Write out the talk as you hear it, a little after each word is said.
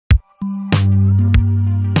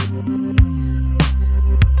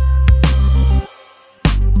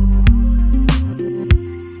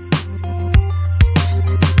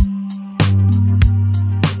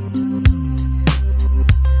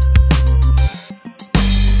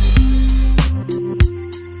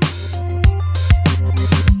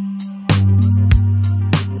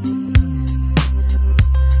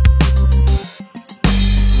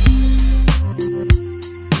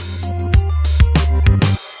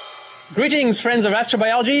Greetings, friends of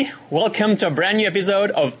astrobiology. Welcome to a brand new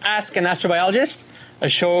episode of Ask an Astrobiologist, a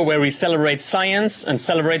show where we celebrate science and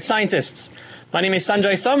celebrate scientists. My name is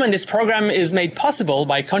Sanjoy, and this program is made possible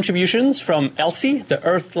by contributions from ELSI, the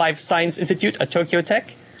Earth Life Science Institute at Tokyo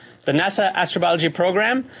Tech, the NASA Astrobiology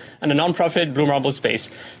Program, and the nonprofit Blue Marble Space.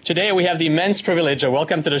 Today we have the immense privilege of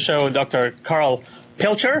welcome to the show Dr. Carl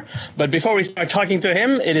Pilcher. But before we start talking to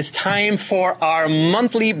him, it is time for our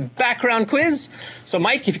monthly background quiz. So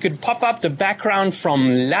Mike, if you could pop up the background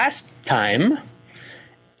from last time.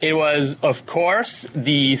 It was, of course,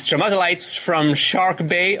 the stromatolites from Shark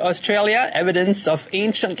Bay, Australia, evidence of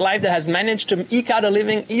ancient life that has managed to eke out a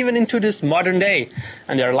living even into this modern day.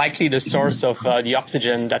 And they're likely the source of the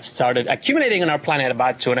oxygen that started accumulating on our planet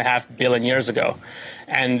about 2.5 billion years ago.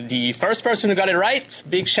 And the first person who got it right,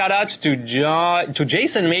 big shout out to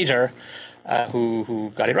Jason Major,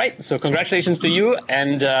 who got it right. So congratulations to you.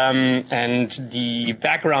 And the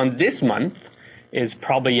background this month is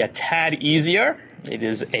probably a tad easier. It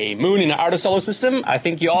is a moon in our outer solar system. I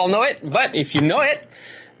think you all know it, but if you know it,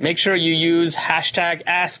 make sure you use hashtag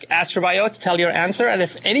AskAstrobio to tell your answer. And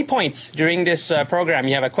if any point during this program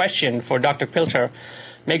you have a question for Dr. Pilcher,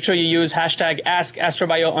 make sure you use hashtag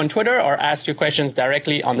AskAstrobio on Twitter or ask your questions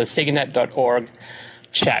directly on the SIGINET.org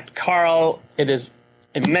chat. Carl, it is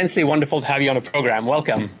immensely wonderful to have you on the program.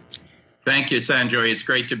 Welcome. Thank you, Sanjoy. It's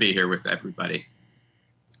great to be here with everybody.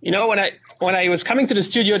 You know, when I was coming to the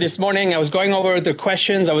studio this morning, I was going over the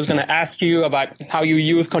questions I was going to ask you about how your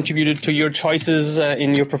youth contributed to your choices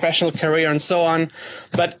in your professional career and so on.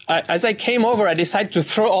 But as I came over, I decided to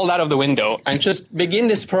throw all that out of the window and just begin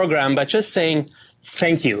this program by just saying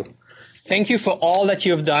thank you. Thank you for all that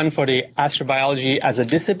you have done for the astrobiology as a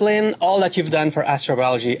discipline, all that you've done for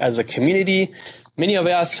astrobiology as a community. Many of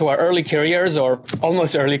us who are early careers or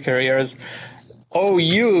almost early careers owe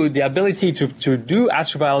you the ability to do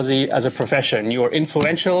astrobiology as a profession. You were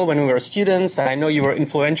influential when we were students, and I know you were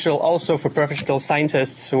influential also for professional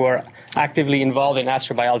scientists who are actively involved in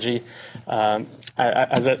astrobiology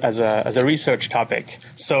as a research topic.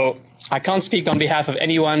 So I can't speak on behalf of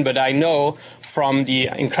anyone, but I know from the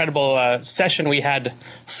incredible session we had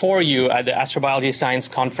for you at the Astrobiology Science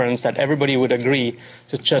Conference that everybody would agree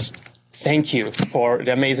to just thank you for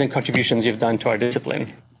the amazing contributions you've done to our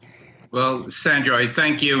discipline. Well, Sanjoy,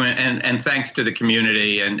 thank you, and thanks to the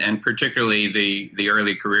community, and particularly the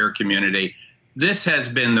early career community. This has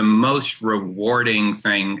been the most rewarding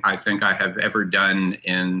thing I think I have ever done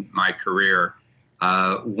in my career.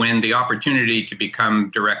 When the opportunity to become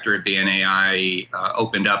director of the NAI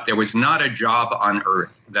opened up, there was not a job on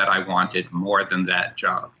earth that I wanted more than that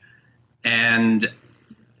job. And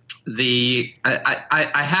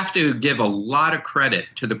I have to give a lot of credit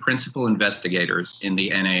to the principal investigators in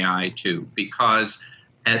the NAI too, because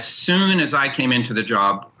as soon as I came into the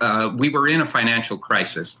job, we were in a financial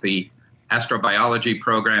crisis. The astrobiology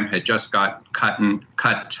program had just got cut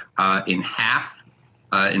in half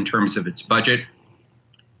in terms of its budget.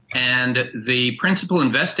 And the principal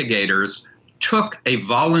investigators took a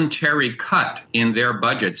voluntary cut in their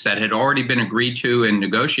budgets that had already been agreed to and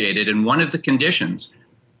negotiated. And one of the conditions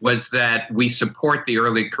was that we support the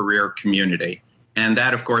early career community. And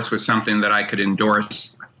that, of course, was something that I could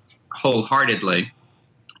endorse wholeheartedly.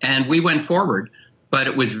 And we went forward, but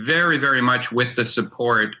it was very, very much with the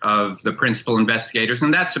support of the principal investigators.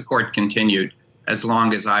 And that support continued as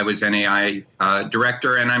long as I was NAI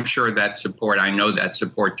director. And I'm sure that support, I know that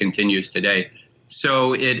support continues today.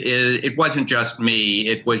 So it wasn't just me,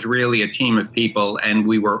 it was really a team of people. And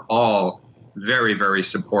we were all very, very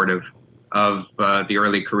supportive of the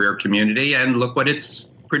early career community, and look what it's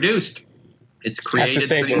produced. It's created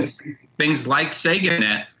things like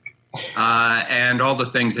SIGINET and all the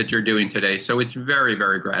things that you're doing today. So it's very,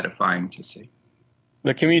 very gratifying to see.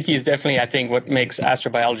 The community is definitely, I think, what makes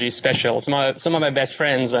astrobiology special. Some of my best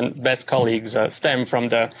friends and best colleagues stem from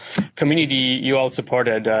the community you all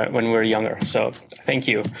supported when we were younger. So thank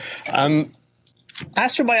you.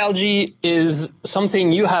 Astrobiology is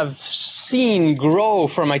something you have seen grow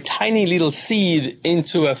from a tiny little seed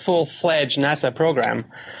into a full-fledged NASA program.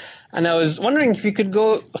 And I was wondering if you could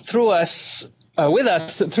go through with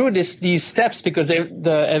us through these steps, because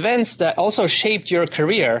the events that also shaped your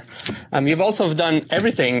career. You've also done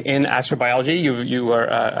everything in astrobiology. You were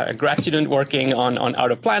a grad student working on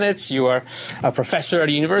outer planets. You were a professor at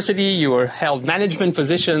a university. You held management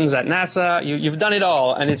positions at NASA. You've done it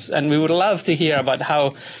all, and we would love to hear about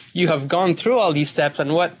how you have gone through all these steps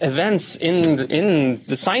and what events in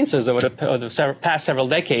the sciences over the past several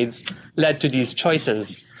decades led to these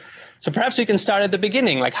choices. So perhaps we can start at the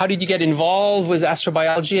beginning. Like, how did you get involved with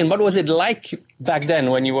astrobiology, and what was it like back then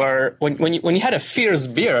when you were when you had a fierce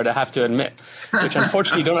beard? I have to admit, which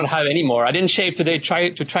unfortunately you don't have anymore. I didn't shave today. Try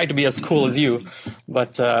to be as cool as you,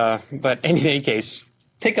 but in any case,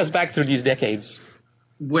 take us back through these decades.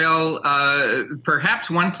 Well, perhaps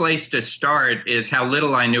one place to start is how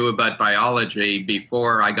little I knew about biology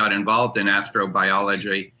before I got involved in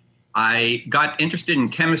astrobiology. I got interested in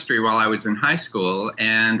chemistry while I was in high school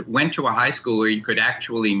and went to a high school where you could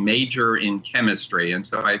actually major in chemistry. And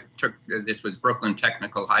so this was Brooklyn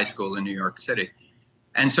Technical High School in New York City.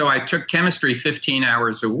 And so I took chemistry 15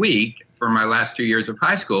 hours a week for my last 2 years of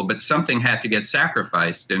high school, but something had to get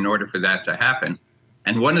sacrificed in order for that to happen.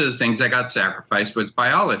 And one of the things that got sacrificed was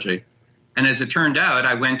biology. And as it turned out,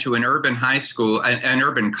 I went to an urban high school, an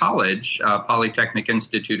urban college, Polytechnic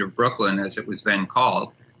Institute of Brooklyn, as it was then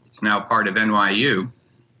called. It's now part of NYU.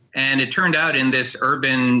 And it turned out in this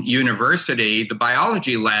urban university, the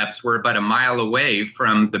biology labs were about a mile away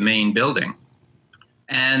from the main building.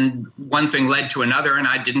 And one thing led to another, and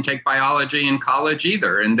I didn't take biology in college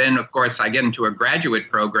either. And then, of course, I get into a graduate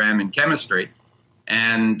program in chemistry,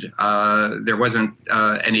 and there wasn't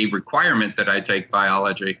any requirement that I take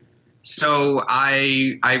biology. So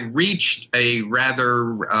I reached a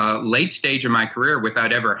rather late stage in my career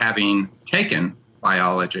without ever having taken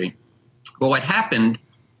biology. But what happened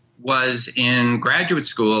was in graduate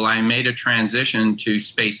school, I made a transition to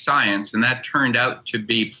space science, and that turned out to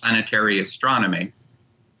be planetary astronomy.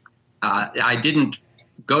 I didn't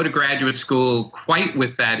go to graduate school quite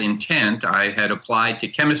with that intent. I had applied to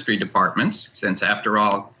chemistry departments, since after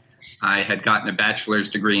all, I had gotten a bachelor's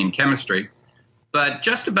degree in chemistry. But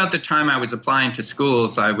just about the time I was applying to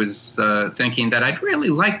schools, I was thinking that I'd really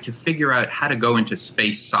like to figure out how to go into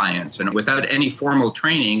space science. And without any formal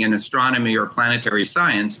training in astronomy or planetary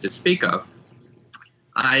science to speak of,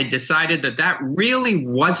 I decided that that really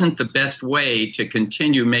wasn't the best way to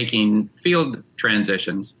continue making field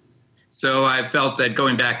transitions. So I felt that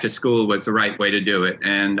going back to school was the right way to do it.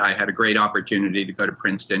 And I had a great opportunity to go to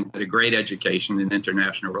Princeton, had a great education in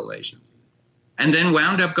international relations. And then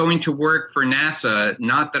wound up going to work for NASA,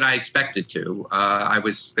 not that I expected to. I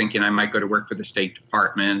was thinking I might go to work for the State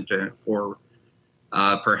Department or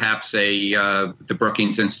perhaps the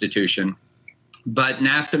Brookings Institution. But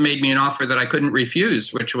NASA made me an offer that I couldn't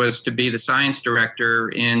refuse, which was to be the science director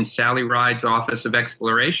in Sally Ride's Office of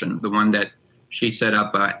Exploration, the one that she set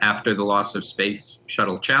up after the loss of Space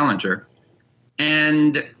Shuttle Challenger.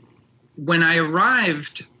 And when I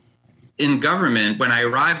arrived in government, when I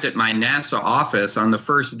arrived at my NASA office on the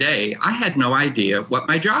first day, I had no idea what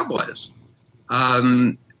my job was.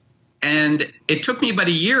 And it took me about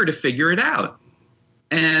a year to figure it out.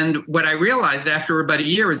 And what I realized after about a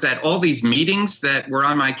year is that all these meetings that were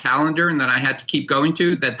on my calendar and that I had to keep going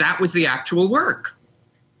to, that was the actual work.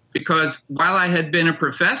 Because while I had been a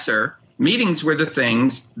professor, meetings were the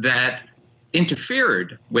things that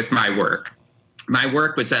interfered with my work. My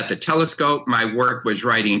work was at the telescope. My work was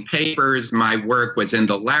writing papers. My work was in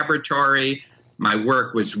the laboratory. My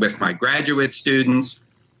work was with my graduate students.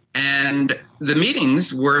 And the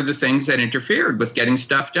meetings were the things that interfered with getting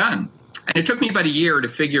stuff done. And it took me about a year to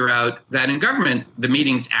figure out that in government, the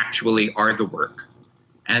meetings actually are the work.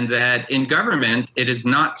 And that in government, it is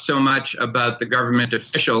not so much about the government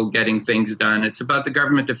official getting things done. It's about the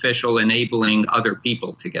government official enabling other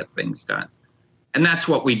people to get things done. And that's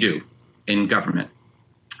what we do in government.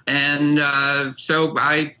 And so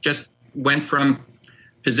I just went from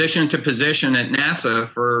position to position at NASA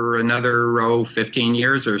for another 15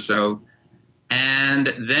 years or so.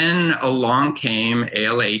 And then along came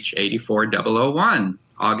ALH 84001,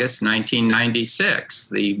 August 1996,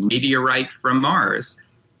 the meteorite from Mars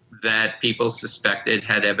that people suspected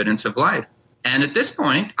had evidence of life. And at this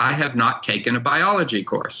point, I have not taken a biology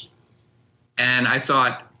course. And I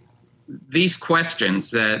thought, these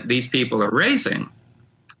questions that these people are raising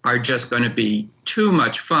are just going to be too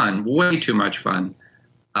much fun, way too much fun,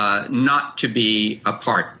 not to be a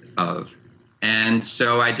part of. And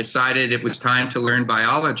so I decided it was time to learn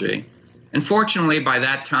biology. And fortunately, by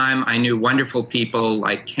that time, I knew wonderful people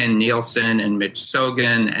like Ken Nielsen and Mitch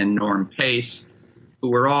Sogan and Norm Pace, who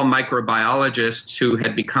were all microbiologists who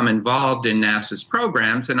had become involved in NASA's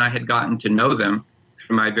programs, and I had gotten to know them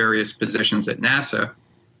through my various positions at NASA.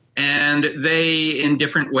 And they, in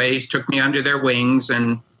different ways, took me under their wings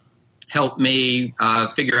and helped me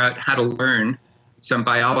figure out how to learn some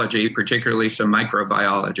biology, particularly some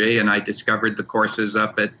microbiology. And I discovered the courses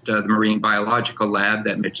up at the Marine Biological Lab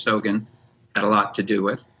that Mitch Sogan had a lot to do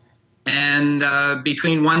with. And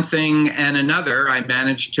between one thing and another, I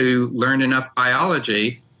managed to learn enough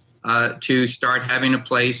biology to start having a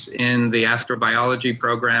place in the astrobiology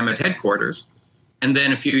program at headquarters. And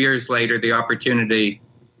then a few years later, the opportunity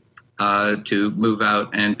to move out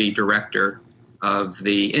and be director of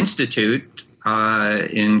the Institute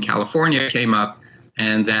in California came up.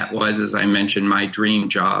 And that was, as I mentioned, my dream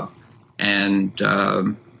job. And,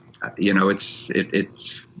 it's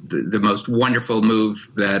the most wonderful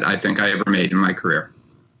move that I think I ever made in my career.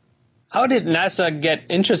 How did NASA get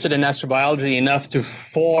interested in astrobiology enough to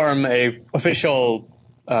form a official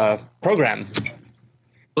program?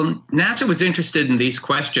 Well, NASA was interested in these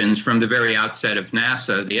questions from the very outset of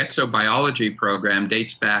NASA. The exobiology program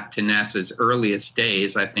dates back to NASA's earliest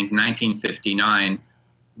days. I think 1959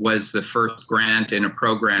 was the first grant in a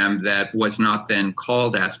program that was not then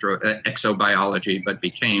called exobiology, but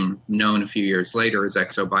became known a few years later as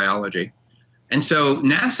exobiology. And so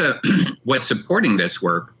NASA was supporting this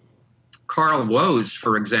work. Carl Woese,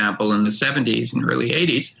 for example, in the 70s and early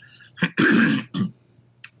 80s,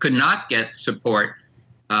 could not get support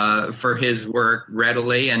for his work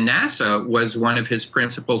readily, and NASA was one of his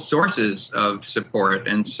principal sources of support.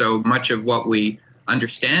 And so much of what we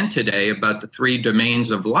understand today about the three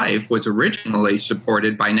domains of life was originally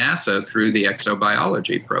supported by NASA through the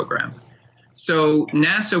exobiology program. So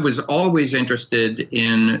NASA was always interested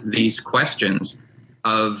in these questions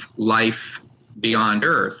of life beyond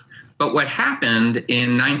Earth. But what happened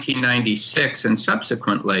in 1996 and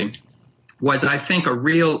subsequently was, I think, a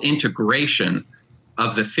real integration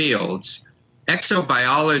of the fields.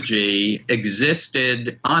 Exobiology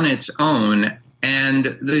existed on its own,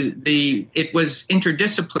 and it was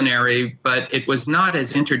interdisciplinary, but it was not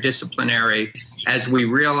as interdisciplinary as we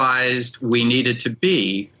realized we needed to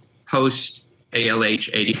be post ALH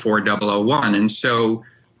 84001. And so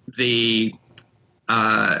the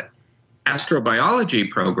astrobiology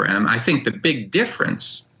program, I think the big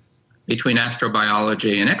difference between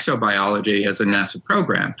astrobiology and exobiology as a NASA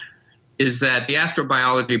program is that the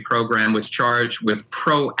astrobiology program was charged with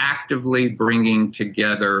proactively bringing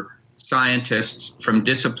together scientists from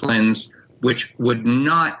disciplines which would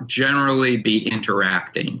not generally be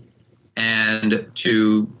interacting, and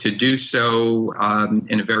to do so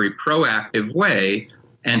in a very proactive way,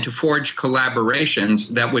 and to forge collaborations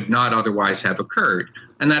that would not otherwise have occurred.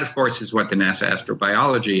 And that, of course, is what the NASA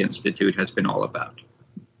Astrobiology Institute has been all about.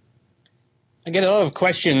 I get a lot of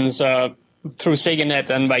questions through SegaNet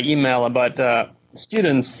and by email about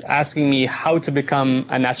students asking me how to become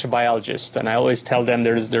an astrobiologist. And I always tell them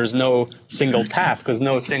there's no single path, because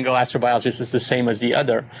no single astrobiologist is the same as the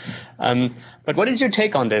other. But what is your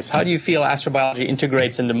take on this? How do you feel astrobiology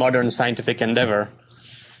integrates into modern scientific endeavor?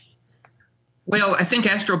 Well, I think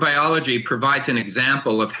astrobiology provides an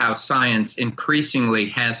example of how science increasingly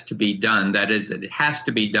has to be done. That is, it has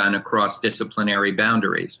to be done across disciplinary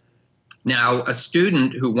boundaries. Now, a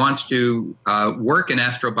student who wants to work in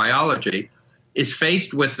astrobiology is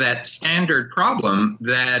faced with that standard problem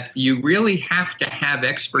that you really have to have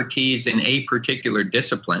expertise in a particular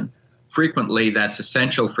discipline. Frequently, that's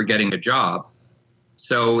essential for getting a job.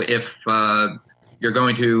 So if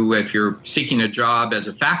you're seeking a job as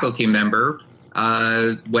a faculty member,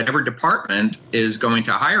 whatever department is going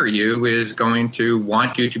to hire you is going to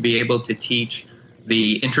want you to be able to teach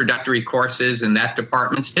the introductory courses in that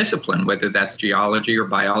department's discipline, whether that's geology or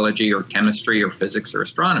biology or chemistry or physics or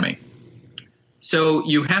astronomy. So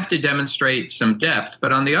you have to demonstrate some depth.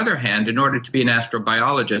 But on the other hand, in order to be an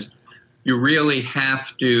astrobiologist, you really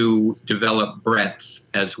have to develop breadth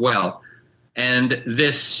as well. And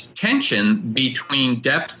this tension between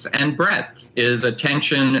depth and breadth is a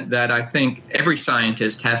tension that I think every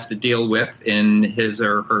scientist has to deal with in his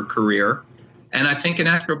or her career. And I think in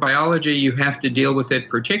astrobiology, you have to deal with it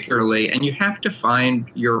particularly, and you have to find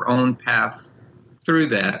your own path through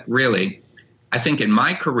that, really. I think in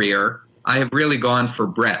my career, I have really gone for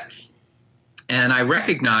breadth. And I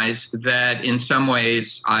recognize that in some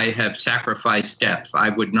ways I have sacrificed depth. I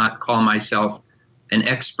would not call myself an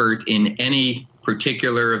expert in any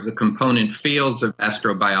particular of the component fields of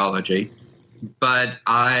astrobiology, but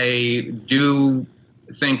I do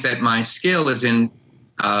think that my skill is in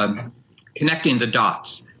connecting the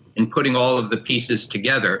dots and putting all of the pieces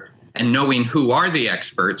together and knowing who are the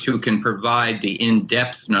experts who can provide the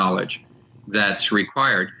in-depth knowledge that's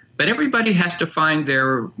required. But everybody has to find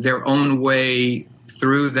their own way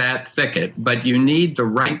through that thicket, but you need the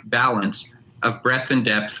right balance of breadth and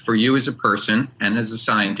depth for you as a person and as a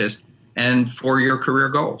scientist and for your career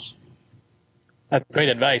goals. That's great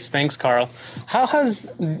advice. Thanks, Carl. How has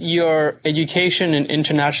your education in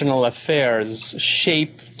international affairs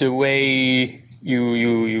shaped the way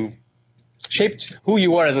you shaped who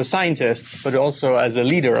you are as a scientist, but also as a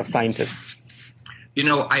leader of scientists? You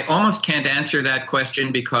know, I almost can't answer that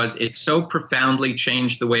question because it so profoundly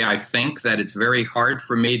changed the way I think that it's very hard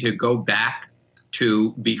for me to go back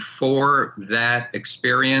to before that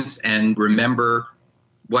experience and remember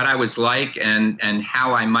what I was like and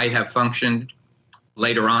how I might have functioned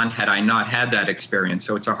later on had I not had that experience.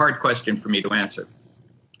 So it's a hard question for me to answer.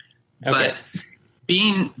 Okay. But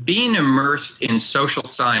being immersed in social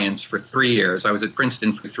science for 3 years, I was at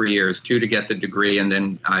Princeton for 3 years, 2 to get the degree, and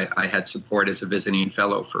then I had support as a visiting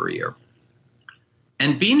fellow for a year.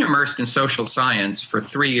 And being immersed in social science for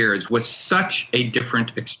 3 years was such a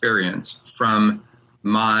different experience from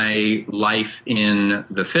my life in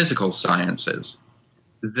the physical sciences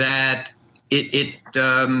that it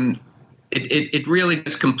really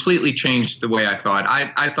just completely changed the way I thought.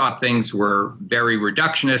 I thought things were very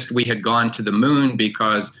reductionist. We had gone to the moon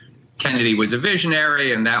because Kennedy was a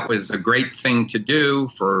visionary, and that was a great thing to do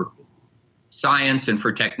for science and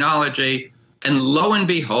for technology. And lo and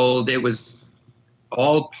behold, it was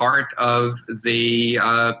all part of the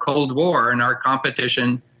Cold War and our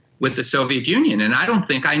competition with the Soviet Union. And I don't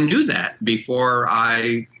think I knew that before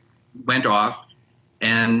I went off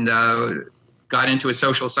and got into a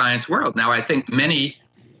social science world. Now, I think many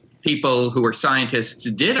people who were scientists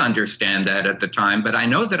did understand that at the time, but I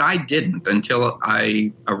know that I didn't until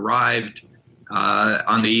I arrived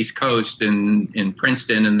on the East Coast in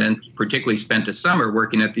Princeton, and then particularly spent a summer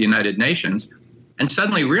working at the United Nations, and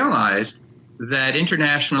suddenly realized that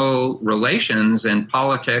international relations and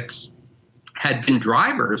politics had been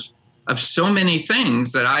drivers of so many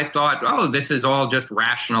things that I thought, oh, this is all just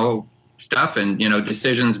rational stuff and, you know,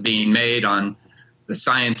 decisions being made on the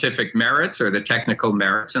scientific merits or the technical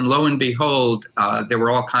merits. And lo and behold, there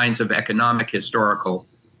were all kinds of economic, historical,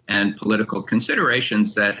 and political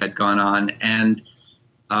considerations that had gone on. And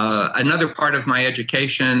another part of my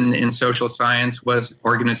education in social science was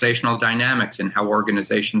organizational dynamics and how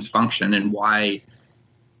organizations function and why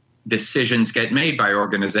decisions get made by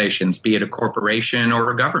organizations, be it a corporation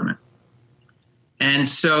or a government. And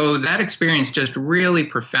so that experience just really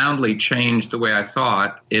profoundly changed the way I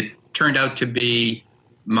thought. It turned out to be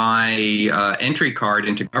my entry card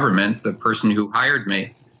into government. The person who hired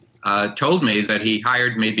me told me that he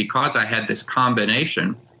hired me because I had this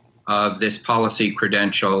combination of this policy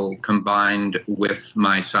credential combined with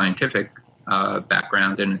my scientific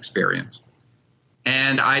background and experience.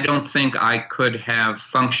 And I don't think I could have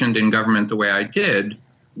functioned in government the way I did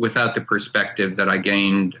without the perspective that I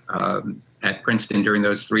gained at Princeton during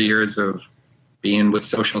those 3 years of being with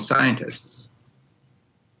social scientists.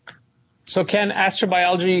 So can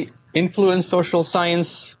astrobiology influence social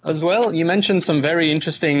science as well? You mentioned some very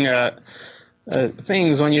interesting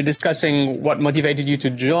things when you're discussing what motivated you to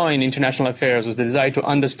join international affairs was the desire to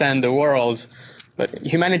understand the world. But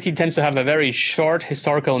humanity tends to have a very short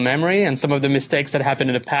historical memory, and some of the mistakes that happened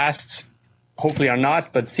in the past hopefully are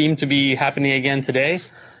not, but seem to be happening again today.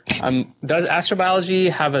 Does astrobiology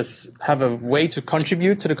have a way to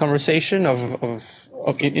contribute to the conversation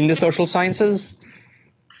in the social sciences?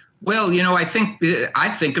 Well, you know, I think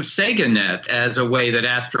of SegaNet as a way that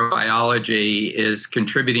astrobiology is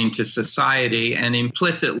contributing to society, and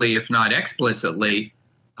implicitly, if not explicitly,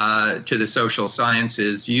 to the social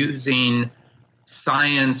sciences, using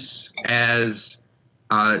science as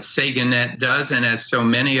SegaNet does, and as so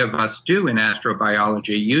many of us do in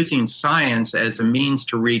astrobiology, using science as a means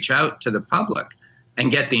to reach out to the public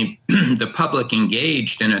and get the public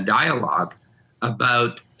engaged in a dialogue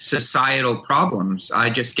about societal problems. I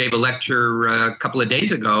just gave a lecture a couple of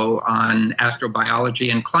days ago on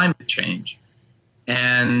astrobiology and climate change.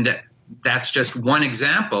 And that's just one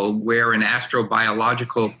example where an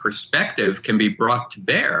astrobiological perspective can be brought to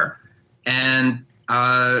bear, and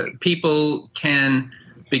people can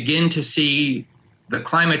begin to see the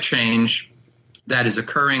climate change that is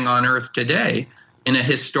occurring on Earth today in a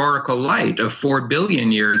historical light of 4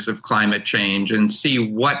 billion years of climate change, and see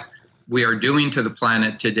what we are doing to the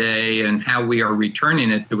planet today and how we are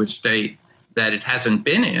returning it to a state that it hasn't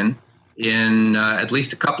been in at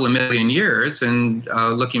least a couple of million years, and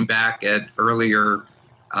looking back at earlier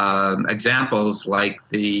examples like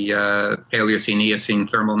the Paleocene-Eocene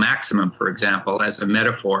thermal maximum, for example, as a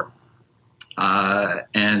metaphor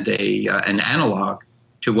and an analog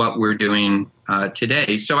to what we're doing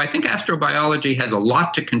today. So I think astrobiology has a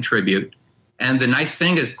lot to contribute. And the nice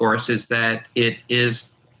thing, of course, is that it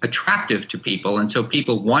is attractive to people, and so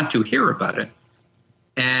people want to hear about it.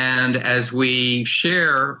 And as we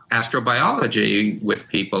share astrobiology with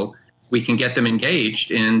people, we can get them engaged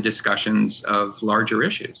in discussions of larger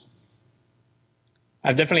issues.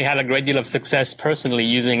 I've definitely had a great deal of success personally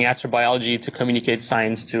using astrobiology to communicate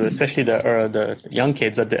science to especially the young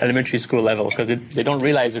kids at the elementary school level, because they don't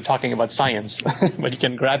realize they're talking about science, but you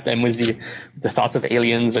can grab them with the thoughts of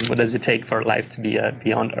aliens and what does it take for life to be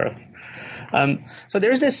beyond Earth. So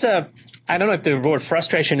there's this, I don't know if the word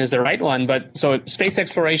frustration is the right one, but so space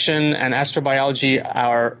exploration and astrobiology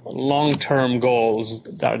are long-term goals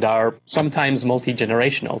that are sometimes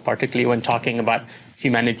multi-generational, particularly when talking about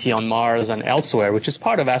humanity on Mars and elsewhere, which is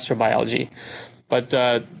part of astrobiology. But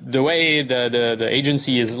the way the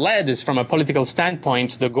agency is led is from a political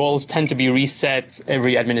standpoint, the goals tend to be reset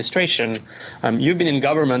every administration. You've been in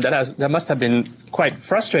government. That must have been quite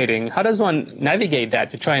frustrating. How does one navigate that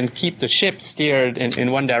to try and keep the ship steered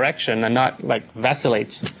in one direction and not like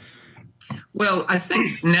vacillate? Well, I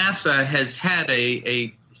think NASA has had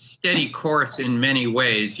a steady course in many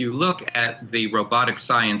ways. You look at the robotic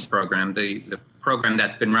science program, the program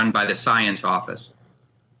that's been run by the Science Office.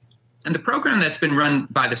 And the program that's been run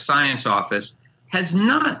by the Science Office has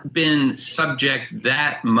not been subject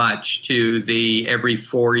that much to the every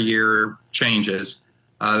 4-year changes.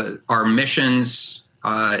 Our missions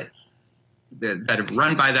that are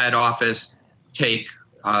run by that office take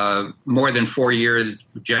more than 4 years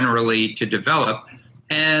generally to develop.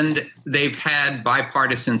 And they've had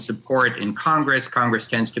bipartisan support in Congress. Congress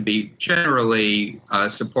tends to be generally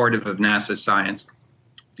supportive of NASA science.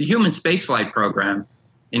 The human spaceflight program,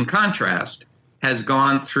 in contrast, has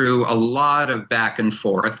gone through a lot of back and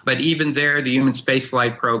forth. But even there, the human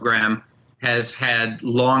spaceflight program has had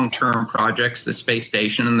long-term projects, the space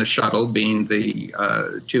station and the shuttle being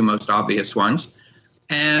the two most obvious ones.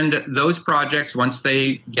 And those projects, once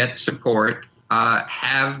they get support,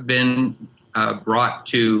 have been brought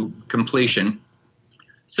to completion.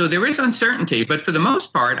 So there is uncertainty, but for the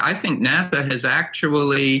most part, I think NASA has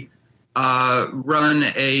actually run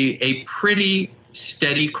a pretty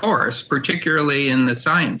steady course, particularly in the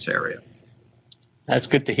science area. That's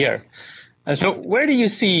good to hear. So where do you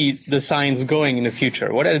see the science going in the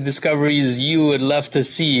future? What are the discoveries you would love to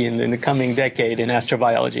see in the coming decade in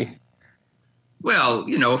astrobiology? Well,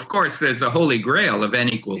 of course, there's the holy grail of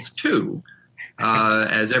n=2.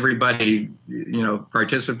 As everybody,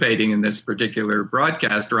 participating in this particular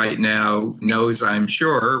broadcast right now knows, I'm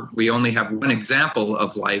sure, we only have one example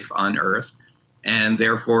of life on Earth, and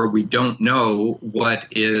therefore we don't know what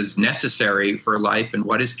is necessary for life and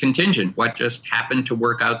what is contingent, what just happened to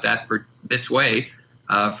work out this way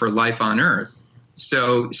for life on Earth.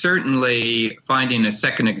 So certainly finding a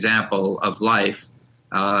second example of life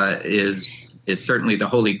is certainly the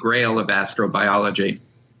holy grail of astrobiology.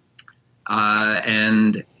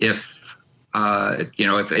 And if I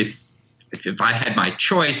had my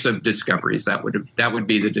choice of discoveries, that would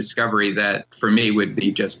be the discovery that for me would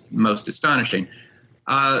be just most astonishing.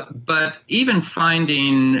 But even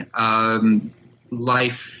finding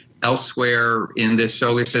life elsewhere in this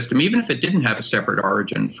solar system, even if it didn't have a separate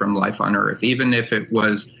origin from life on Earth, even if it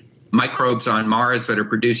was microbes on Mars that are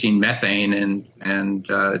producing methane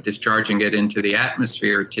and discharging it into the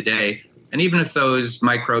atmosphere today, and even if those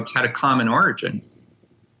microbes had a common origin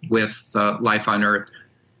with life on Earth,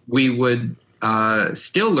 we would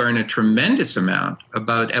still learn a tremendous amount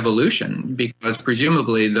about evolution, because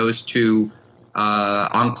presumably those two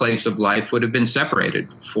enclaves of life would have been separated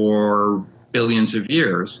for billions of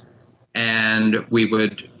years. And we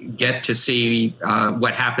would get to see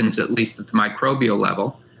what happens, at least at the microbial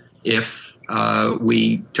level, if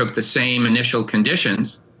we took the same initial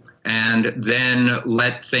conditions and then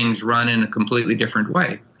let things run in a completely different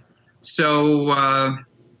way. So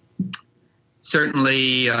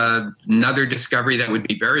certainly another discovery that would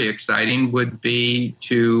be very exciting would be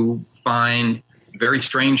to find very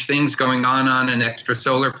strange things going on an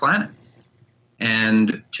extrasolar planet,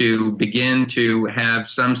 and to begin to have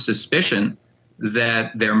some suspicion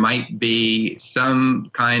that there might be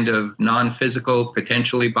some kind of non-physical,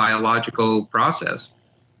 potentially biological process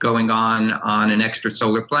going on an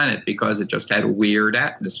extrasolar planet because it just had a weird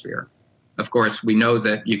atmosphere. Of course, we know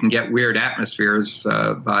that you can get weird atmospheres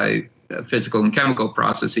by physical and chemical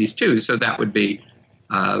processes too, so that would be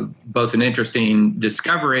both an interesting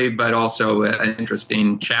discovery, but also an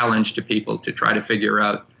interesting challenge to people to try to figure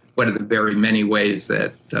out what are the very many ways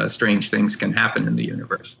that strange things can happen in the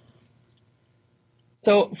universe.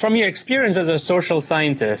 So from your experience as a social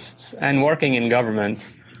scientist and working in government,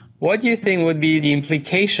 what do you think would be the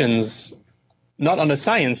implications, not on the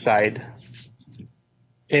science side,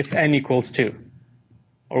 if n=2,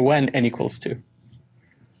 or when n=2?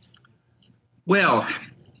 Well,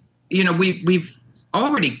 we've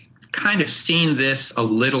already kind of seen this a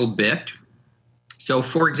little bit. So,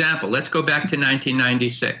 for example, let's go back to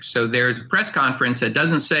 1996. So there's a press conference that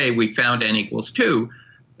doesn't say we found n equals 2.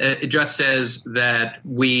 It just says that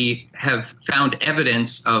we have found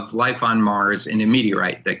evidence of life on Mars in a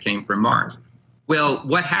meteorite that came from Mars. Well,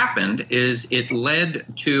 what happened is it led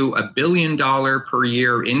to a $1 billion per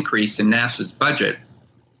year increase in NASA's budget.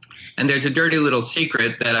 And there's a dirty little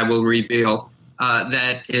secret that I will reveal,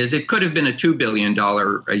 that is, it could have been a $2 billion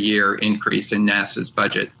a year increase in NASA's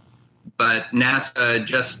budget. But NASA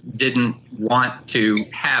just didn't want to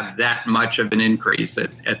have that much of an increase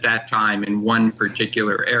at that time in one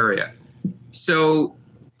particular area. So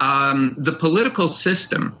the political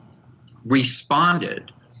system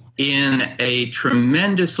responded in a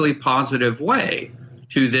tremendously positive way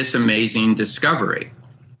to this amazing discovery.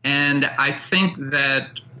 And I think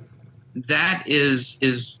that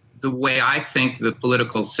is the way I think the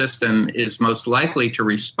political system is most likely to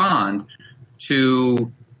respond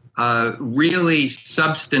to really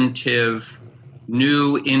substantive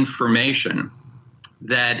new information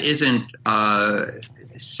that isn't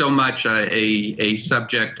so much a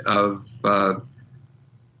subject of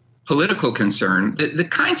political concern. The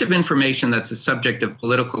kinds of information that's a subject of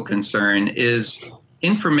political concern is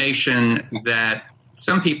information that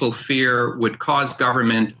some people fear would cause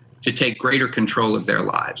government to take greater control of their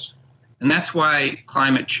lives. And that's why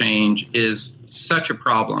climate change is such a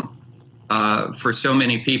problem for so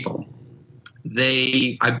many people.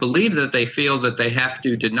 I believe that they feel that they have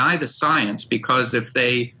to deny the science, because if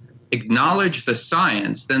they acknowledge the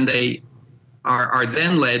science, then they are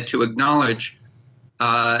then led to acknowledge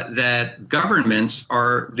that governments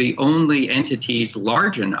are the only entities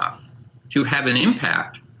large enough to have an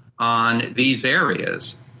impact on these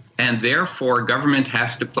areas. And therefore, government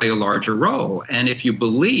has to play a larger role. And if you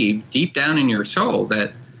believe deep down in your soul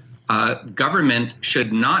that government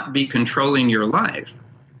should not be controlling your life,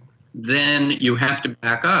 then you have to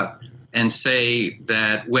back up and say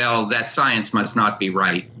that, well, that science must not be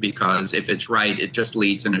right, because if it's right, it just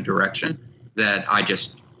leads in a direction that I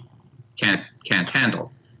just can't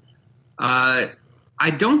handle. I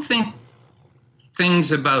don't think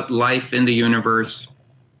things about life in the universe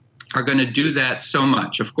are going to do that so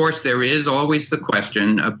much. Of course, there is always the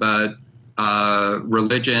question about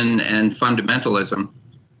religion and fundamentalism,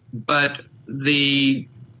 but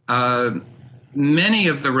many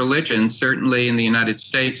of the religions, certainly in the United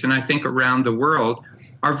States and I think around the world,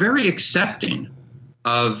 are very accepting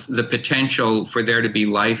of the potential for there to be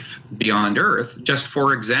life beyond Earth. Just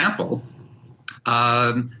for example,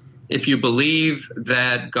 if you believe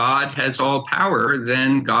that God has all power,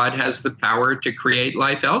 then God has the power to create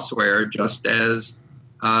life elsewhere, just as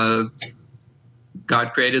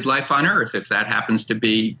God created life on Earth, if that happens to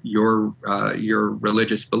be your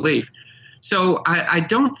religious belief. So I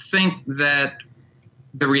don't think that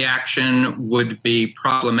the reaction would be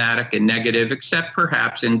problematic and negative, except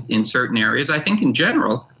perhaps in certain areas. I think in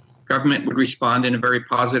general, government would respond in a very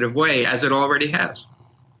positive way, as it already has.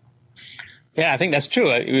 Yeah, I think that's true.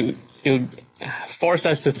 It would force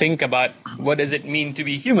us to think about what does it mean to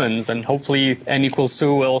be humans, and hopefully n equals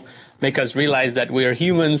 2 will make us realize that we are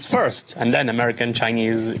humans first, and then American,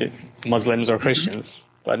 Chinese, Muslims, or Christians.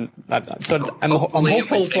 But so I'm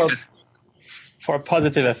hopeful for a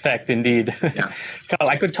positive effect, indeed. Yeah. Carl,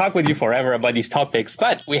 I could talk with you forever about these topics,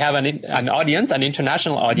 but we have an audience, an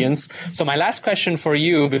international audience. So my last question for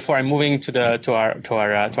you, before I'm moving to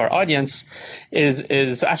our audience, is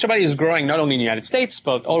so Astrobiology is growing not only in the United States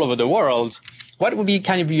but all over the world. What would be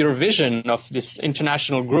kind of your vision of this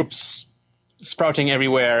international groups sprouting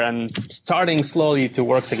everywhere and starting slowly to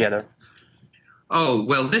work together? Oh,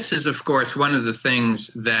 well, this is, of course, one of the things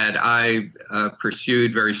that I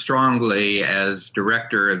pursued very strongly as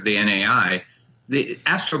director of the NAI. The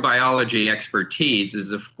astrobiology expertise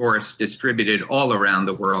is, of course, distributed all around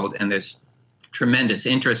the world, and there's tremendous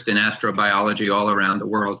interest in astrobiology all around the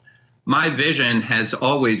world. My vision has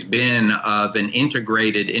always been of an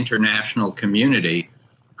integrated international community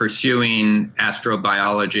pursuing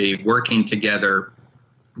astrobiology, working together,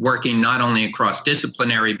 working not only across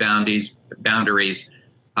disciplinary boundaries,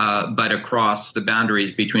 but across the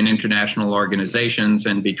boundaries between international organizations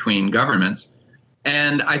and between governments.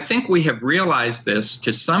 And I think we have realized this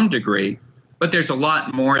to some degree, but there's a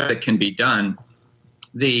lot more that can be done.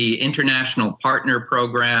 The International Partner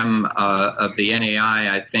Program of the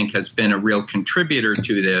NAI, I think, has been a real contributor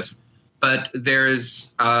to this. But there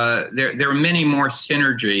are many more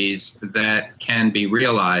synergies that can be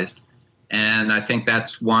realized. And I think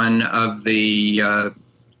that's one of the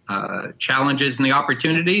challenges and the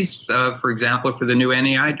opportunities, for example, for the new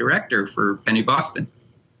NAI director, for Penny Boston.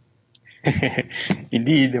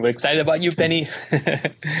 Indeed, we're excited about you, Penny.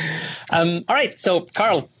 All right, so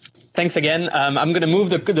Carl, thanks again. I'm going to move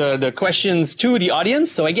the questions to the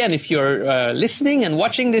audience. So again, if you're listening and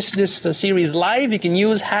watching this series live, you can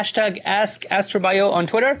use hashtag AskAstrobio on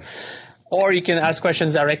Twitter, or you can ask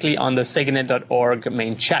questions directly on the SEGNet.org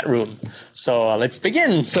main chat room. So let's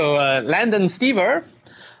begin. So Landon Stever,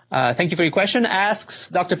 thank you for your question, asks,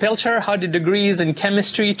 Dr. Pilcher, how do degrees in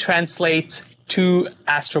chemistry translate to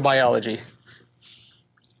astrobiology?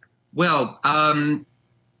 Well,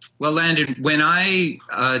 Landon, when I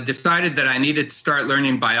decided that I needed to start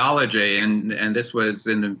learning biology, and this was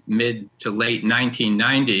in the mid to late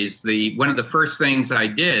 1990s, one of the first things I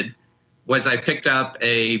did was I picked up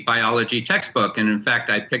a biology textbook. And in fact,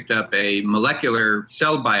 I picked up a molecular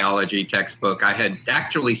cell biology textbook. I had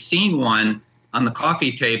actually seen one on the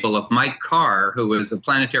coffee table of Mike Carr, who was a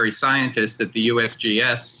planetary scientist at the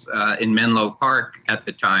USGS in Menlo Park at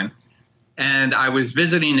the time. And I was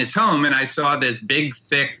visiting his home, and I saw this big,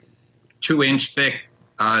 thick, 2-inch thick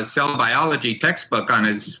cell biology textbook on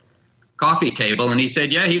his coffee table. And he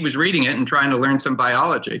said, yeah, he was reading it and trying to learn some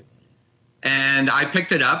biology. And I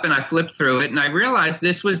picked it up and I flipped through it, and I realized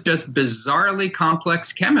this was just bizarrely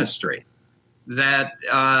complex chemistry. That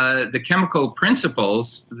the chemical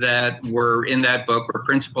principles that were in that book were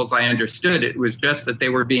principles I understood. It was just that they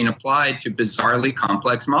were being applied to bizarrely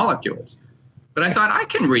complex molecules. But I thought, I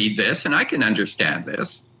can read this and I can understand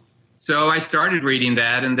this. So I started reading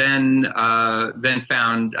that, and then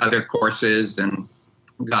found other courses and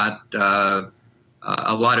got a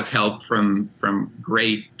lot of help from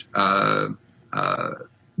great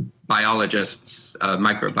biologists,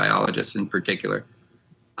 microbiologists in particular.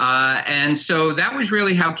 And so that was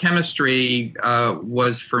really how chemistry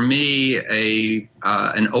was for me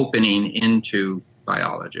an opening into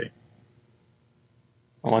biology.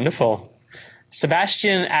 Wonderful.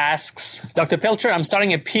 Sebastian asks, Dr. Pilcher, I'm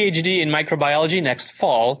starting a PhD in microbiology next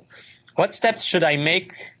fall. What steps should I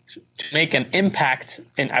make to make an impact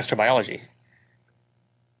in astrobiology?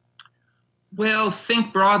 Well,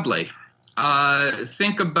 think broadly.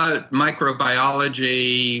 Think about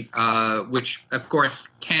microbiology, which of course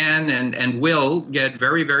can and will get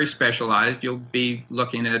very, very specialized. You'll be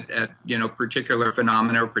looking at particular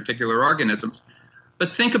phenomena or particular organisms.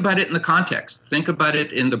 But think about it in the context. Think about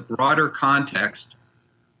it in the broader context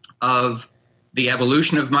of the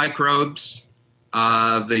evolution of microbes,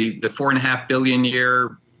 the 4.5 billion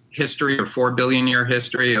year history or 4 billion year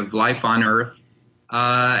history of life on Earth.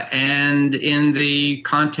 And in the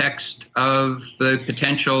context of the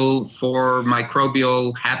potential for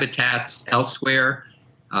microbial habitats elsewhere,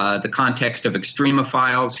 the context of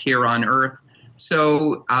extremophiles here on Earth.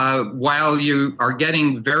 So while you are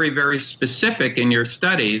getting very, very specific in your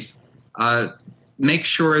studies, make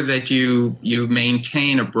sure that you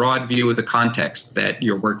maintain a broad view of the context that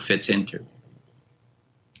your work fits into.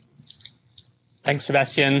 Thanks,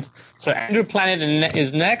 Sebastian. So Andrew Planet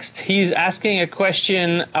is next. He's asking a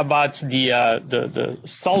question about the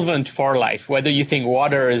solvent for life. Whether you think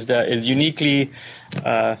water is uniquely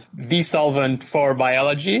the solvent for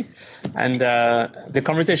biology, and the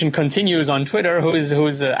conversation continues on Twitter.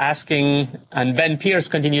 Who's asking, and Ben Pierce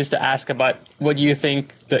continues to ask about what do you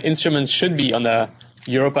think the instruments should be on the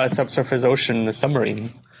Europa subsurface ocean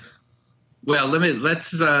submarine. Well, let's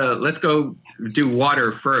go do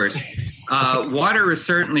water first. Water is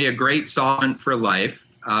certainly a great solvent for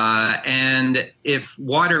life, and if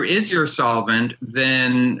water is your solvent,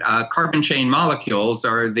 then carbon chain molecules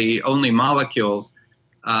are the only molecules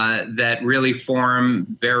that really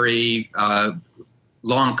form very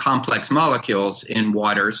long, complex molecules in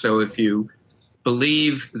water. So if you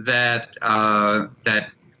believe that that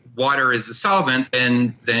water is a solvent,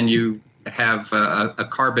 then you have a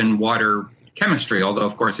carbon-water chemistry, although,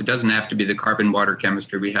 of course, it doesn't have to be the carbon-water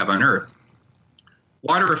chemistry we have on Earth.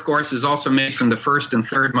 Water, of course, is also made from the first and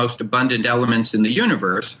third most abundant elements in the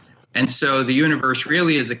universe, and so the universe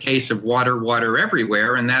really is a case of water, water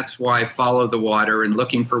everywhere, and that's why follow the water and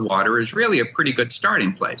looking for water is really a pretty good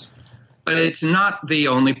starting place. But it's not the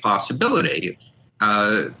only possibility.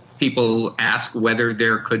 People ask whether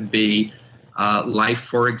there could be life,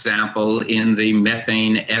 for example, in the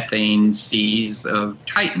methane, ethane seas of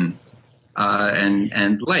Titan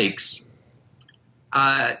and lakes.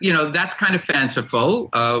 That's kind of fanciful.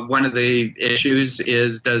 One of the issues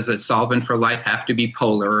is, does a solvent for life have to be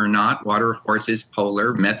polar or not? Water, of course, is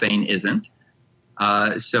polar. Methane isn't.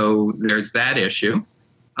 So there's that issue.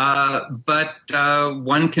 But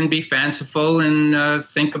one can be fanciful and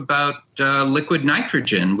think about liquid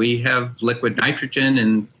nitrogen. We have liquid nitrogen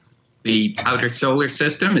in the outer solar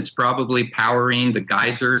system. It's probably powering the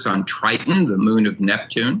geysers on Triton, the moon of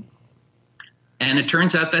Neptune. And it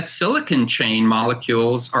turns out that silicon chain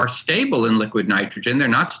molecules are stable in liquid nitrogen. They're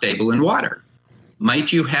not stable in water.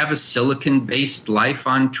 Might you have a silicon-based life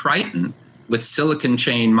on Triton with silicon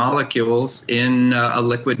chain molecules in a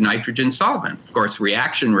liquid nitrogen solvent? Of course,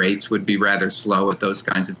 reaction rates would be rather slow at those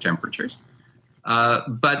kinds of temperatures.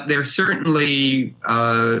 But there's certainly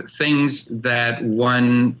things that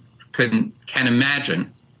one can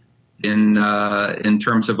imagine in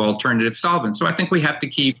terms of alternative solvents. So I think we have to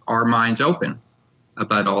keep our minds open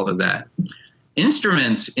about all of that.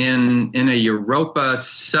 Instruments in a Europa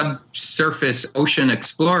subsurface ocean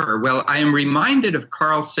explorer. Well, I am reminded of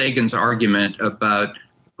Carl Sagan's argument about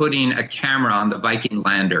putting a camera on the Viking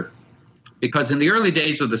lander, because in the early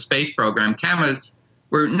days of the space program, cameras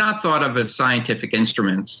were not thought of as scientific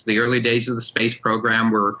instruments. The early days of the space program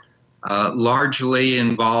were largely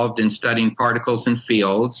involved in studying particles and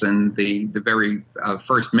fields, and the very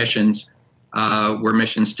first missions were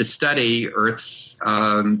missions to study Earth's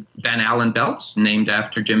Van Allen belts, named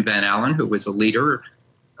after Jim Van Allen, who was a leader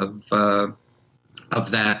of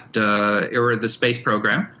that era of the space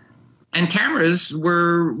program. And cameras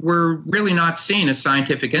were really not seen as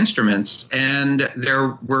scientific instruments, and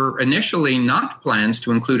there were initially not plans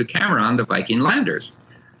to include a camera on the Viking landers.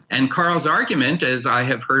 And Carl's argument, as I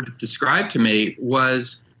have heard it described to me,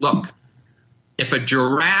 was, look, if a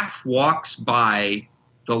giraffe walks by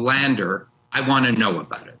the lander, I want to know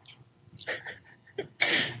about it.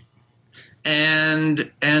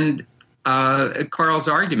 And Carl's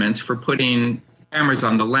arguments for putting cameras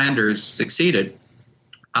on the landers succeeded.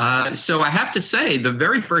 So I have to say, the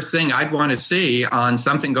very first thing I'd want to see on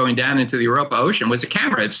something going down into the Europa Ocean was a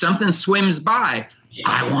camera. If something swims by,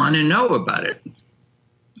 I want to know about it.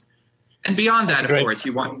 And beyond that, of course,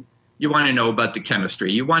 you want to know about the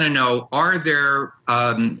chemistry. You want to know,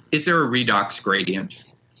 is there a redox gradient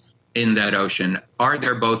in that ocean? Are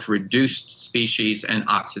there both reduced species and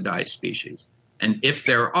oxidized species? And if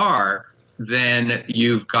there are, then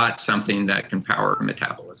you've got something that can power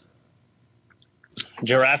metabolism.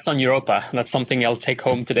 Giraffes on Europa. That's something I'll take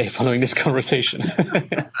home today following this conversation.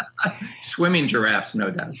 Swimming giraffes,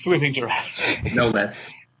 no doubt. Swimming giraffes. No less.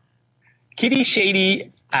 Kitty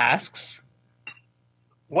Shady asks,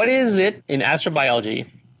 what is it in astrobiology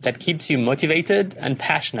that keeps you motivated and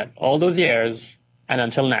passionate all those years and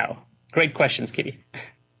until now? Great questions, Kitty.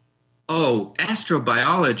 Oh,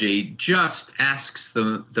 astrobiology just asks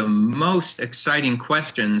the most exciting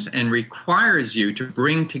questions and requires you to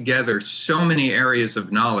bring together so many areas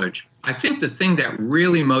of knowledge. I think the thing that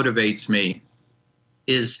really motivates me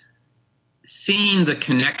is seeing the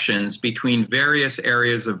connections between various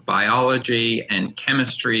areas of biology and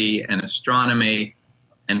chemistry and astronomy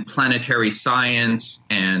and planetary science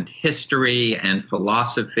and history and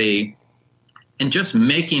philosophy, and just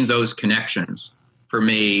making those connections for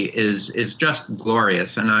me is just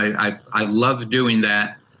glorious. And I love doing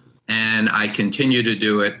that, and I continue to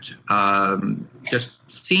do it, just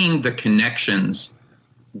seeing the connections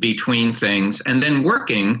between things and then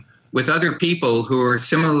working with other people who are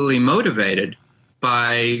similarly motivated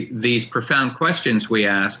by these profound questions we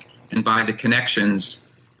ask and by the connections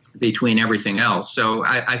between everything else. So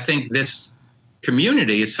I think this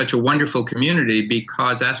community is such a wonderful community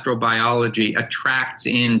because astrobiology attracts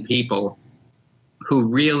in people who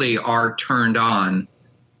really are turned on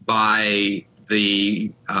by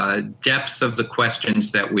the depth of the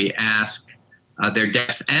questions that we ask, their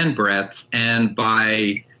depth and breadth, and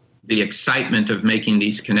by the excitement of making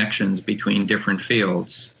these connections between different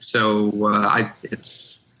fields. So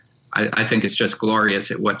I think it's just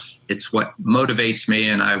glorious. It's what motivates me,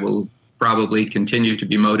 and I will probably continue to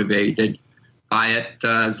be motivated by it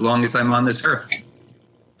as long as I'm on this earth.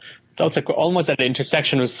 It's also almost at the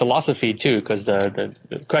intersection with philosophy too, because the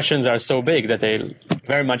questions are so big that they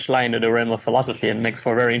very much lie into the realm of philosophy and makes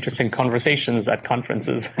for very interesting conversations at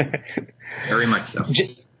conferences. Very much so.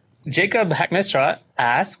 Jacob Hacknestra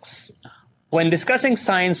asks, when discussing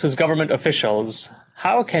science with government officials,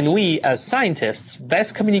 how can we as scientists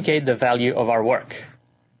best communicate the value of our work?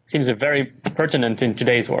 Seems very pertinent in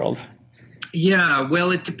today's world. Yeah,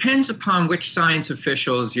 well, it depends upon which science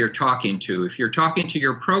officials you're talking to. If you're talking to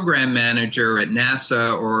your program manager at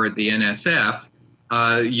NASA or the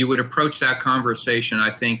NSF, you would approach that conversation,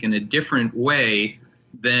 I think, in a different way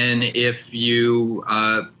than if you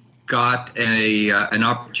got an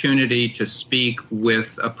opportunity to speak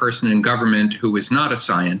with a person in government who is not a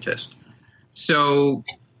scientist. So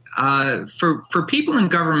for people in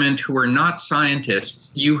government who are not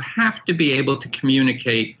scientists, you have to be able to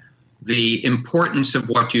communicate the importance of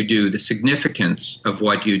what you do, the significance of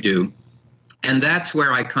what you do. And that's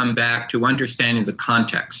where I come back to understanding the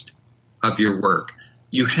context of your work.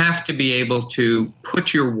 you have to be able to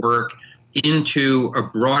put your work into a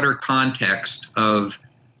broader context of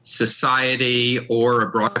society or a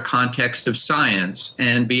broader context of science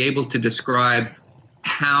and be able to describe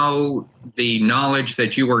how the knowledge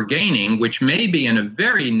that you are gaining, which may be in a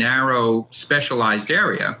very narrow, specialized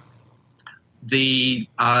area,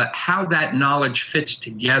 how that knowledge fits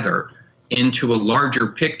together into a larger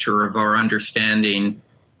picture of our understanding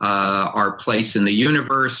our place in the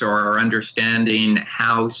universe, or our understanding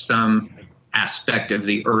how some aspect of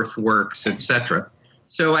the Earth works, etc.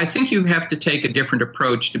 So I think you have to take a different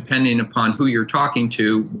approach depending upon who you're talking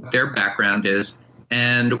to, what their background is,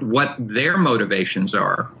 and what their motivations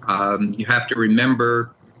are. You have to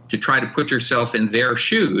remember to try to put yourself in their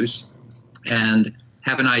shoes and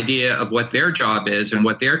have an idea of what their job is and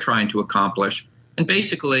what they're trying to accomplish, and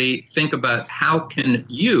basically think about how can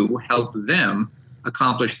you help them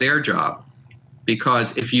accomplish their job.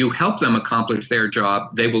 Because if you help them accomplish their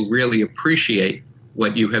job, they will really appreciate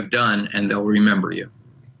what you have done and they'll remember you.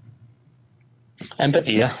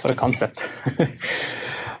 Empathy, yeah, what a concept.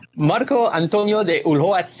 Marco Antonio de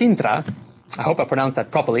Ulloa Sintra, I hope I pronounced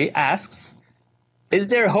that properly, asks, is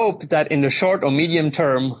there hope that in the short or medium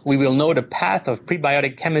term we will know the path of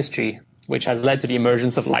prebiotic chemistry which has led to the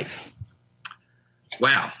emergence of life?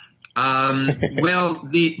 Wow. Well,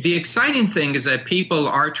 the exciting thing is that people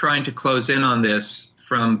are trying to close in on this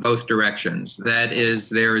from both directions. That is,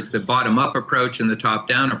 there is the bottom-up approach and the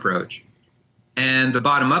top-down approach. And the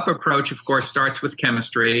bottom-up approach, of course, starts with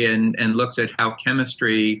chemistry and looks at how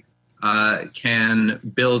chemistry can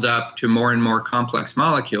build up to more and more complex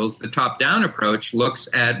molecules. The top-down approach looks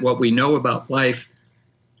at what we know about life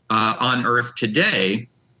on Earth today,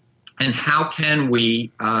 and how can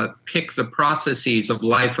we pick the processes of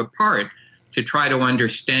life apart to try to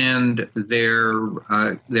understand their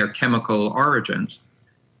chemical origins.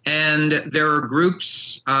 And there are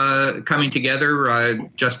groups coming together. I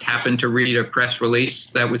just happened to read a press release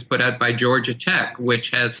that was put out by Georgia Tech, which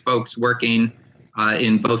has folks working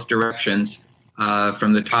in both directions,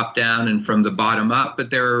 from the top down and from the bottom up. But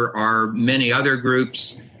there are many other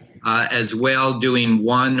groups as well doing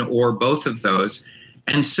one or both of those.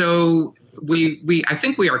 And so I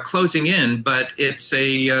think we are closing in, but it's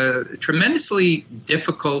a tremendously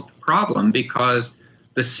difficult problem because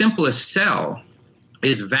the simplest cell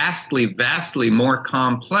is vastly, vastly more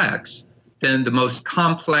complex than the most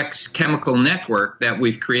complex chemical network that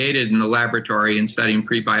we've created in the laboratory in studying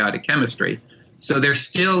prebiotic chemistry. So there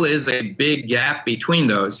still is a big gap between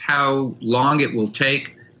those. How long it will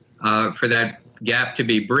take for that gap to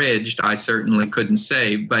be bridged, I certainly couldn't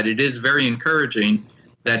say, but it is very encouraging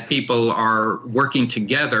that people are working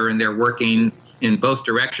together and they're working in both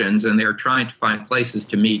directions and they're trying to find places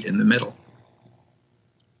to meet in the middle.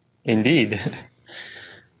 Indeed.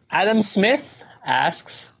 Adam Smith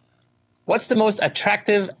asks, what's the most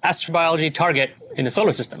attractive astrobiology target in the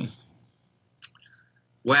solar system?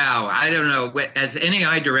 Wow, I don't know. As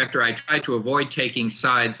NAI director, I try to avoid taking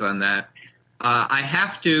sides on that. I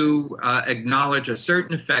have to acknowledge a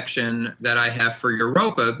certain affection that I have for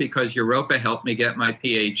Europa, because Europa helped me get my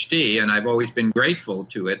PhD, and I've always been grateful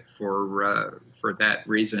to it for that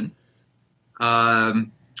reason.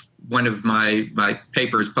 One of my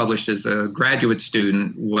papers published as a graduate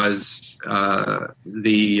student was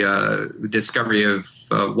the discovery of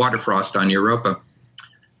water frost on Europa,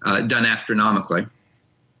 done astronomically.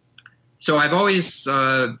 So I've always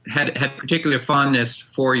had particular fondness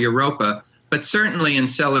for Europa. But certainly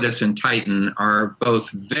Enceladus and Titan are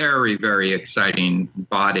both very, very exciting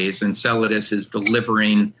bodies. Enceladus is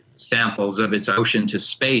delivering samples of its ocean to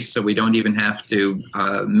space, so we don't even have to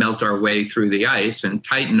melt our way through the ice. And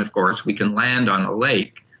Titan, of course, we can land on a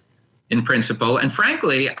lake in principle. And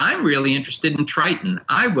frankly, I'm really interested in Triton.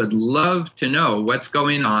 I would love to know what's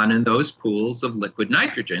going on in those pools of liquid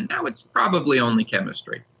nitrogen. Now, it's probably only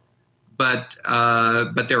chemistry. But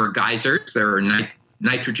there are geysers, there are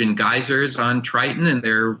nitrogen geysers on Triton, and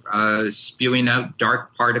they're spewing out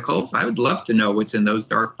dark particles. I would love to know what's in those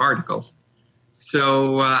dark particles.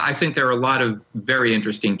 So I think there are a lot of very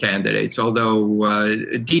interesting candidates, although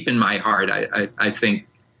deep in my heart, I think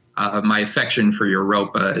my affection for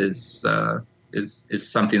Europa is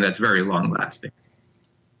something that's very long-lasting.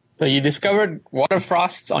 So you discovered water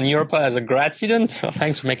frosts on Europa as a grad student? Well,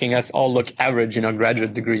 thanks for making us all look average in our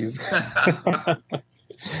graduate degrees.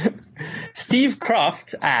 Steve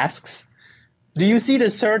Croft asks, do you see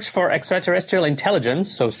the search for extraterrestrial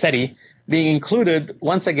intelligence, so SETI, being included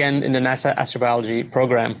once again in the NASA astrobiology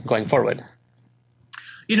program going forward?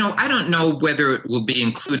 You know, I don't know whether it will be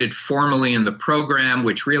included formally in the program,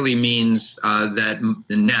 which really means that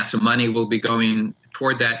the NASA money will be going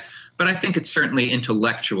toward that. but I think it's certainly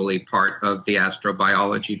intellectually part of the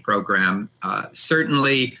astrobiology program.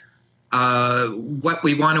 Certainly, what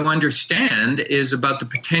we want to understand is about the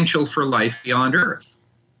potential for life beyond Earth.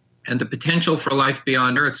 And the potential for life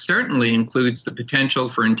beyond Earth certainly includes the potential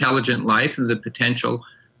for intelligent life and the potential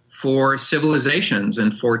for civilizations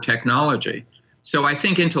and for technology. So I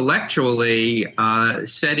think intellectually,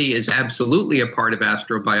 SETI is absolutely a part of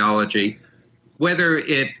astrobiology. Whether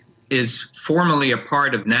it is formally a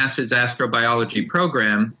part of NASA's astrobiology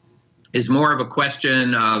program is more of a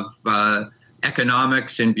question of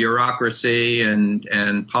economics and bureaucracy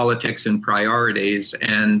and politics and priorities.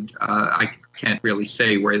 And I can't really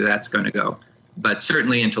say where that's going to go. But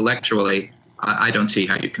certainly intellectually, I don't see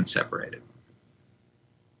how you can separate it.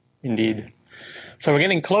 Indeed. So we're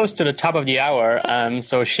getting close to the top of the hour.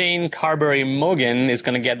 So Shane Carberry-Mogan is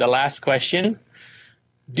going to get the last question.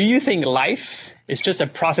 Do you think life is just a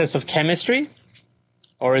process of chemistry,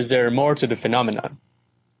 or is there more to the phenomenon?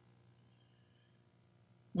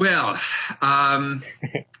 Well, I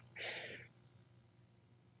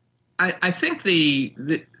think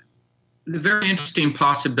the very interesting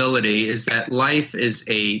possibility is that life is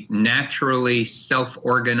a naturally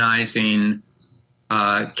self-organizing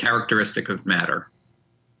characteristic of matter.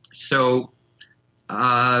 So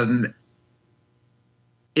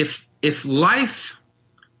if life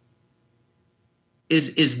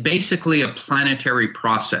is basically a planetary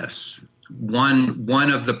process, one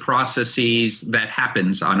of the processes that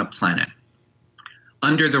happens on a planet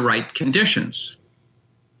under the right conditions,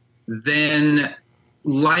 then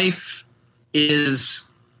life is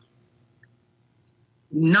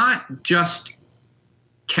not just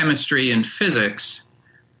chemistry and physics,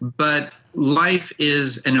 but life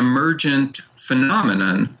is an emergent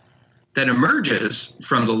phenomenon that emerges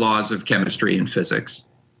from the laws of chemistry and physics,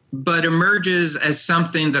 but emerges as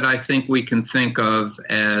something that I think we can think of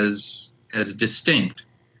as distinct.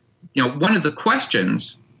 You know, one of the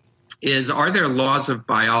questions is, are there laws of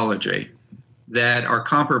biology that are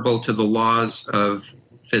comparable to the laws of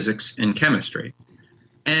physics and chemistry?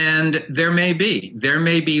 And there may be. There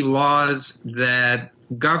may be laws that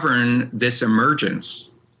govern this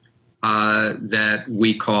emergence that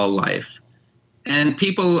we call life. And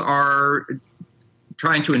people are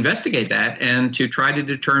trying to investigate that and to try to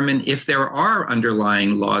determine if there are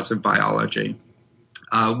underlying laws of biology.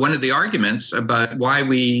 One of the arguments about why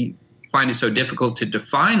we find it so difficult to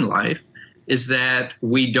define life is that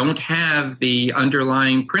we don't have the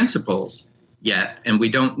underlying principles yet, and we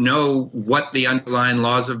don't know what the underlying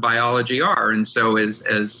laws of biology are. And so as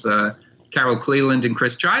Carol Cleland and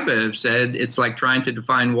Chris Chiba have said, it's like trying to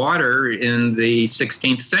define water in the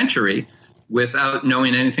 16th century without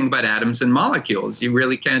knowing anything about atoms and molecules. You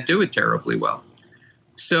really can't do it terribly well.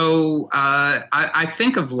 So I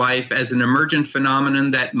think of life as an emergent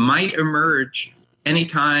phenomenon that might emerge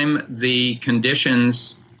anytime the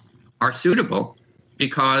conditions are suitable,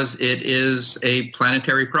 because it is a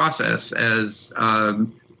planetary process. As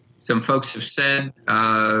some folks have said,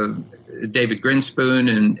 David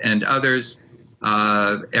Grinspoon and others,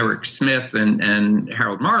 Eric Smith and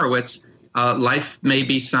Harold Morowitz, life may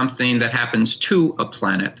be something that happens to a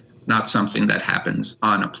planet, not something that happens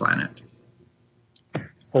on a planet.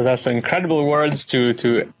 Those are some incredible words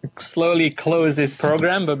to slowly close this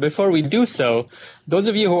program. But before we do so, those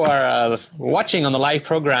of you who are watching on the live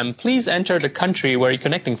program, please enter the country where you're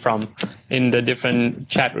connecting from in the different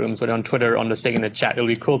chat rooms, whether on Twitter or on the Stay in the Chat. It'll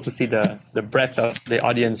be cool to see the breadth of the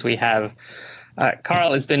audience we have.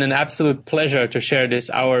 Carl, it's been an absolute pleasure to share this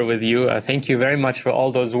hour with you. Thank you very much for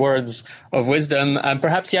all those words of wisdom.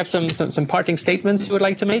 Perhaps you have some parting statements you would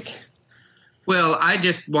like to make? Well, I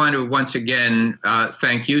just want to once again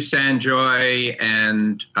thank you, Sanjoy,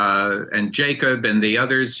 and Jacob, and the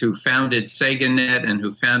others who founded SegaNet and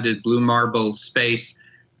who founded Blue Marble Space.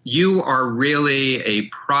 You are really a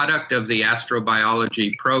product of the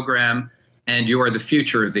astrobiology program, and you are the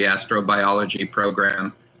future of the astrobiology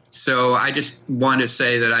program. So I just want to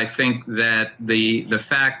say that I think that the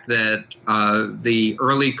fact that the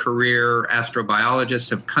early career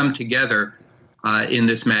astrobiologists have come together in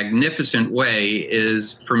this magnificent way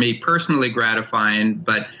is, for me, personally gratifying,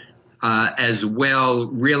 but as well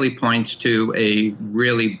really points to a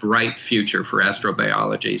really bright future for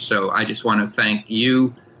astrobiology. So I just want to thank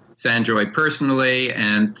you, Sanjoy, personally,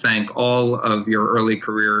 and thank all of your early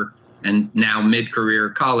career and now mid-career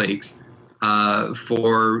colleagues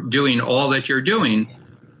for doing all that you're doing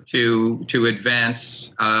to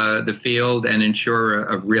advance the field and ensure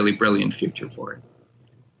a really brilliant future for it.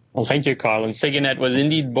 Well, thank you, Carl. And SIGINET was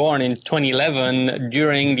indeed born in 2011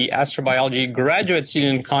 during the Astrobiology Graduate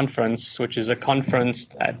Student Conference, which is a conference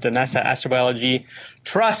that the NASA Astrobiology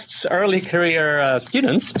trusts early career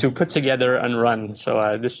students to put together and run.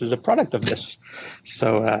 So this is a product of this.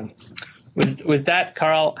 So with that,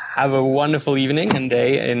 Carl, have a wonderful evening and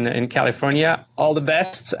day in California. All the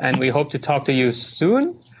best, and we hope to talk to you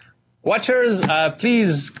soon. Watchers,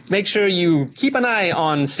 please make sure you keep an eye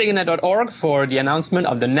on siginet.org for the announcement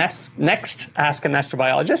of the next Ask an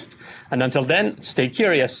Astrobiologist. And until then, stay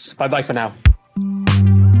curious. Bye-bye for now.